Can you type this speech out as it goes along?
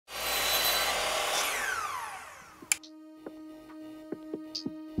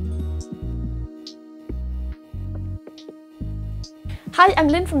Hi, I'm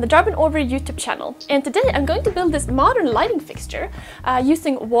Lynn from the Darwin Overy YouTube channel, and today I'm going to build this modern lighting fixture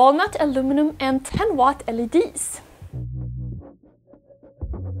using walnut, aluminum and 10-watt LEDs.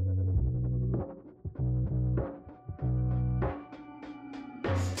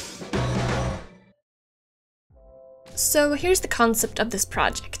 So here's the concept of this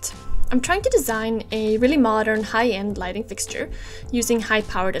project. I'm trying to design a really modern, high-end lighting fixture using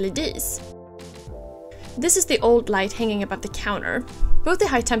high-powered LEDs. This is the old light hanging above the counter. Both the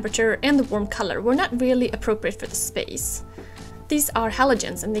high temperature and the warm color were not really appropriate for the space. These are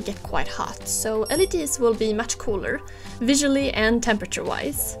halogens and they get quite hot, so LEDs will be much cooler, visually and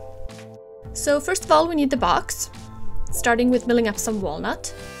temperature-wise. So first of all we need the box, starting with milling up some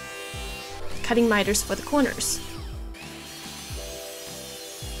walnut, cutting miters for the corners.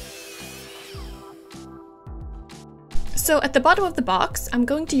 So at the bottom of the box, I'm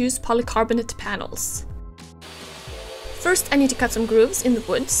going to use polycarbonate panels. First, I need to cut some grooves in the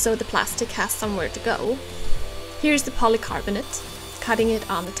wood so the plastic has somewhere to go. Here's the polycarbonate, cutting it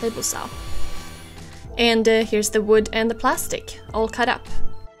on the table saw. And here's the wood and the plastic, all cut up.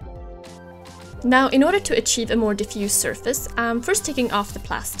 Now, in order to achieve a more diffuse surface, I'm first taking off the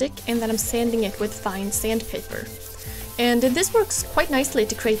plastic and then I'm sanding it with fine sandpaper. And this works quite nicely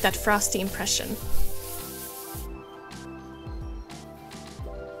to create that frosty impression.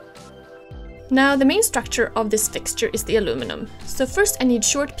 Now, the main structure of this fixture is the aluminum. So first I need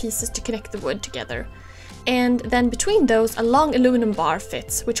short pieces to connect the wood together. And then between those a long aluminum bar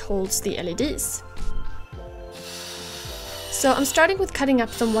fits, which holds the LEDs. So I'm starting with cutting up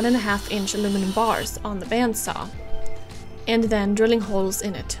some 1.5-inch aluminum bars on the bandsaw. And then drilling holes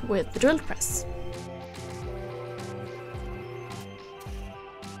in it with the drill press.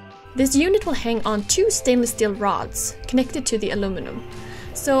 This unit will hang on 2 stainless steel rods connected to the aluminum.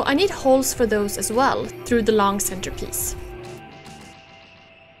 So I need holes for those as well, through the long centerpiece.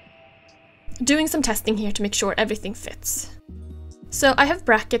 Doing some testing here to make sure everything fits. So I have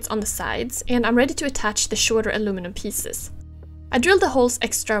brackets on the sides, and I'm ready to attach the shorter aluminum pieces. I drilled the holes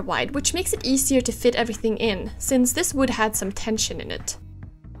extra wide, which makes it easier to fit everything in, since this wood had some tension in it.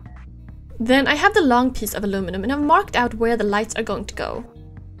 Then I have the long piece of aluminum, and I've marked out where the lights are going to go.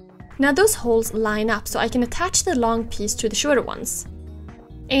 Now those holes line up, so I can attach the long piece to the shorter ones.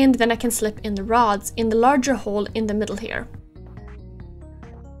 And then I can slip in the rods in the larger hole in the middle here.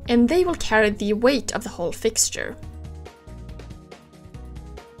 And they will carry the weight of the whole fixture.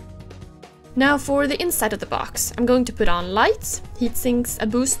 Now for the inside of the box, I'm going to put on lights, heat sinks, a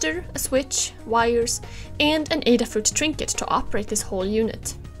booster, a switch, wires, and an adhesive trinket to operate this whole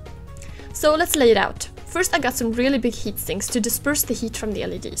unit. So let's lay it out. First I got some really big heat sinks to disperse the heat from the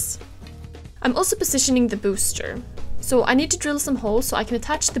LEDs. I'm also positioning the booster. So I need to drill some holes so I can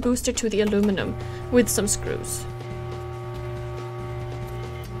attach the booster to the aluminum with some screws.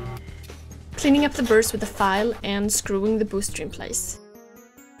 Cleaning up the burrs with a file and screwing the booster in place.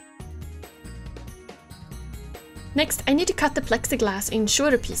 Next, I need to cut the plexiglass in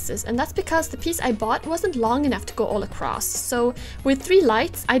shorter pieces, and that's because the piece I bought wasn't long enough to go all across. So with 3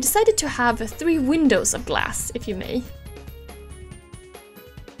 lights, I decided to have 3 windows of glass, if you may.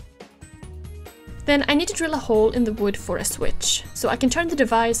 Then I need to drill a hole in the wood for a switch, so I can turn the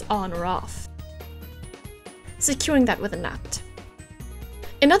device on or off, securing that with a nut.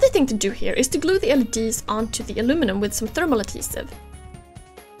 Another thing to do here is to glue the LEDs onto the aluminum with some thermal adhesive,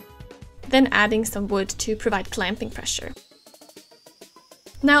 then adding some wood to provide clamping pressure.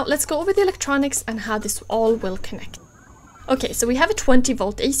 Now let's go over the electronics and how this all will connect. Okay, so we have a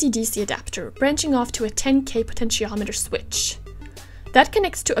 20-volt AC-DC adapter branching off to a 10K potentiometer switch. That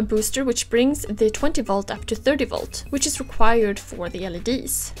connects to a booster which brings the 20 volt up to 30 volt, which is required for the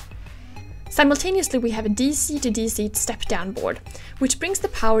LEDs. Simultaneously we have a DC to DC step-down board, which brings the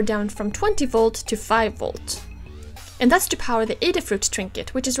power down from 20 volt to 5 volt. And that's to power the Adafruit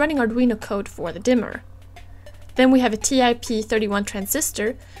trinket, which is running Arduino code for the dimmer. Then we have a TIP31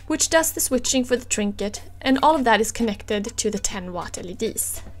 transistor, which does the switching for the trinket, and all of that is connected to the 10-watt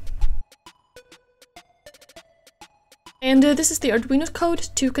LEDs. And this is the Arduino code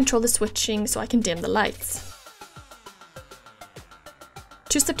to control the switching so I can dim the lights.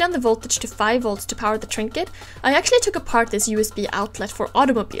 To step down the voltage to 5 volts to power the trinket, I actually took apart this USB outlet for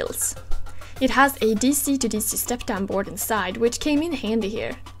automobiles. It has a DC to DC step-down board inside, which came in handy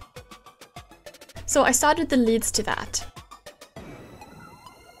here. So I soldered the leads to that.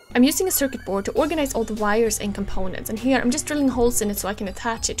 I'm using a circuit board to organize all the wires and components, and here I'm just drilling holes in it so I can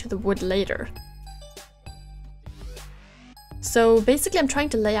attach it to the wood later. So basically I'm trying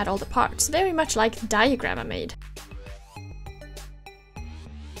to lay out all the parts, very much like the diagram I made.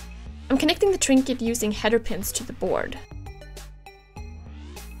 I'm connecting the trinket using header pins to the board.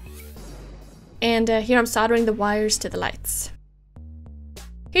 And here I'm soldering the wires to the lights.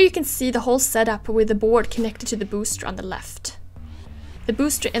 Here you can see the whole setup with the board connected to the booster on the left. The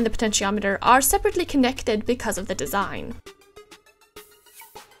booster and the potentiometer are separately connected because of the design.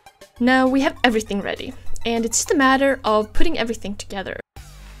 Now we have everything ready, and it's just a matter of putting everything together.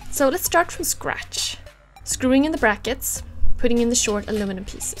 So let's start from scratch. Screwing in the brackets, putting in the short aluminum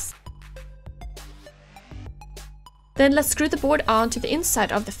pieces. Then let's screw the board onto the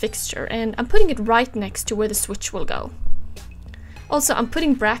inside of the fixture, and I'm putting it right next to where the switch will go. Also, I'm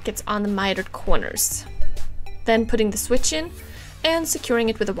putting brackets on the mitered corners. Then putting the switch in and securing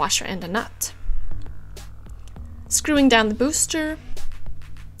it with a washer and a nut. Screwing down the booster,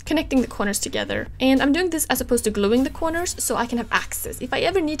 connecting the corners together, and I'm doing this as opposed to gluing the corners so I can have access if I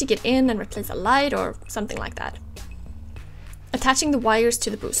ever need to get in and replace a light or something like that. Attaching the wires to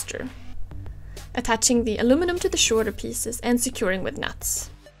the booster. Attaching the aluminum to the shorter pieces and securing with nuts.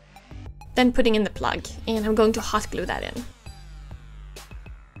 Then putting in the plug, and I'm going to hot glue that in.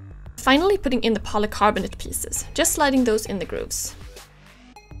 Finally putting in the polycarbonate pieces, just sliding those in the grooves.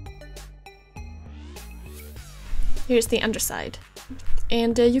 Here's the underside.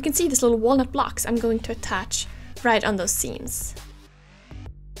 And you can see these little walnut blocks I'm going to attach right on those seams.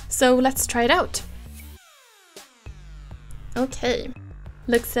 So let's try it out. Okay,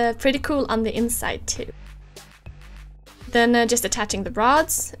 looks pretty cool on the inside too. Then just attaching the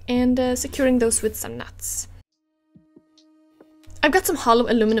rods and securing those with some nuts. I've got some hollow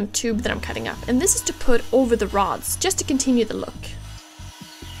aluminum tube that I'm cutting up, and this is to put over the rods, just to continue the look.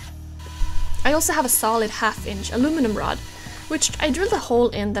 I also have a solid 1/2 inch aluminum rod, which I drilled a hole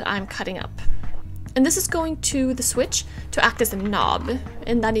in that I'm cutting up. And this is going to the switch to act as a knob,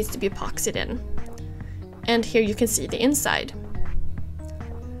 and that needs to be epoxied in. And here you can see the inside.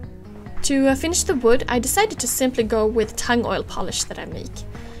 To finish the wood, I decided to simply go with tung oil polish that I make.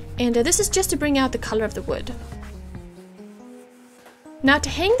 And this is just to bring out the color of the wood. Now to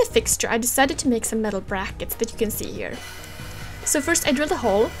hang the fixture, I decided to make some metal brackets that you can see here. So first I drilled a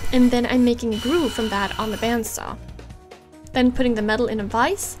hole, and then I'm making a groove from that on the bandsaw. Then putting the metal in a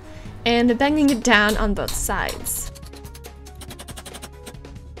vise, and banging it down on both sides.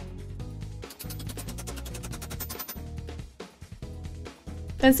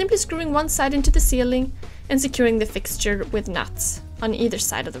 Then simply screwing one side into the ceiling, and securing the fixture with nuts on either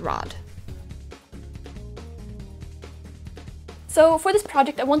side of the rod. So for this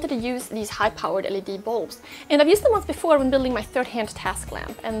project I wanted to use these high-powered LED bulbs, and I've used them once before when building my third-hand task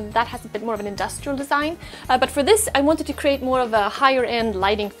lamp, and that has a bit more of an industrial design, but for this I wanted to create more of a higher-end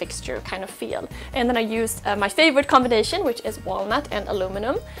lighting fixture kind of feel, and then I used my favorite combination, which is walnut and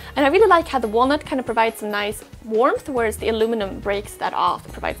aluminum, and I really like how the walnut kind of provides some nice warmth, whereas the aluminum breaks that off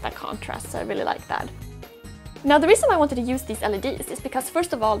and provides that contrast, so I really like that. Now the reason I wanted to use these LEDs is because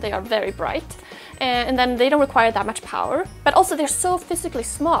first of all they are very bright, and then they don't require that much power, but also they're so physically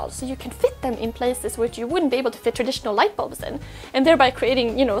small, so you can fit them in places which you wouldn't be able to fit traditional light bulbs in, and thereby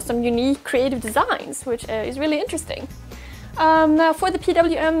creating, you know, some unique creative designs, which is really interesting. Now for the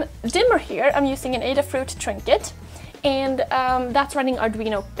PWM dimmer here, I'm using an Adafruit trinket, and that's running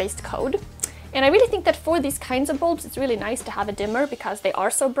Arduino-based code. And I really think that for these kinds of bulbs, it's really nice to have a dimmer because they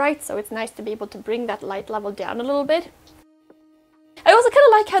are so bright, so it's nice to be able to bring that light level down a little bit. I also kind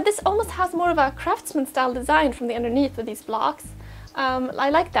of like how this almost has more of a craftsman style design from the underneath with these blocks. I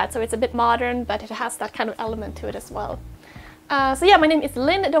like that, so it's a bit modern, but it has that kind of element to it as well. So yeah, my name is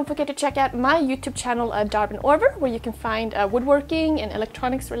Lynn. Don't forget to check out my YouTube channel, Darwin Orver, where you can find woodworking and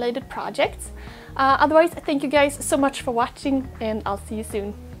electronics related projects. Otherwise, thank you guys so much for watching, and I'll see you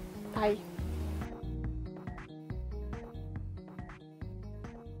soon. Bye.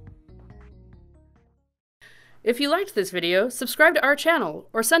 If you liked this video, subscribe to our channel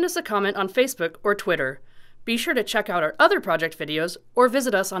or send us a comment on Facebook or Twitter. Be sure to check out our other project videos or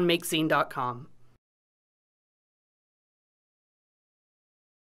visit us on makezine.com.